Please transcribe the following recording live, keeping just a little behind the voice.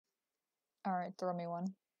All right, throw me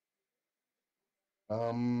one.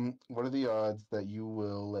 What are the odds that you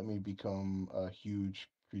will let me become a huge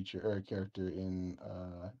creature or a character in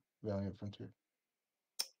Valiant Frontier?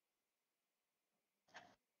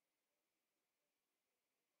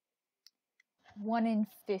 1 in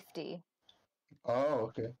 50. Oh,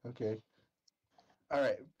 okay, okay. All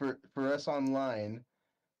right. For us online,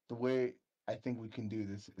 the way I think we can do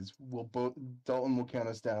this is we'll both Dalton will count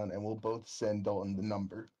us down, and we'll both send Dalton the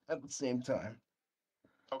number at the same time.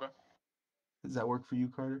 Okay. Does that work for you,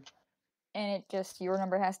 Carter? And it just, your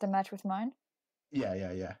number has to match with mine? Yeah,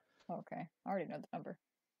 yeah, yeah. Okay, I already know the number.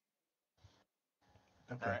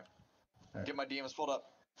 Okay. All right. All right. Get my DMs pulled up.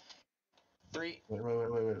 3,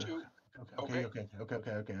 Wait. 2. Okay.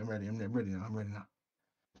 Okay. I'm ready. I'm ready now. I'm ready now.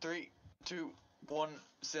 3, 2, 1.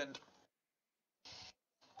 Send.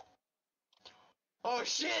 Oh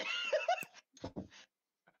shit!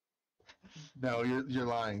 No, you're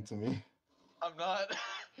lying to me. I'm not.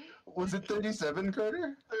 Was it 37,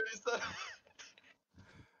 Carter? 37.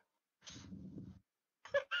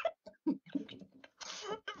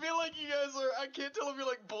 I feel like you guys are. I can't tell if you're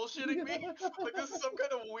like bullshitting me. Like this is some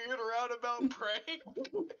kind of weird roundabout prank.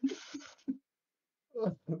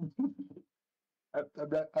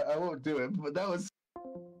 I won't do it, but that was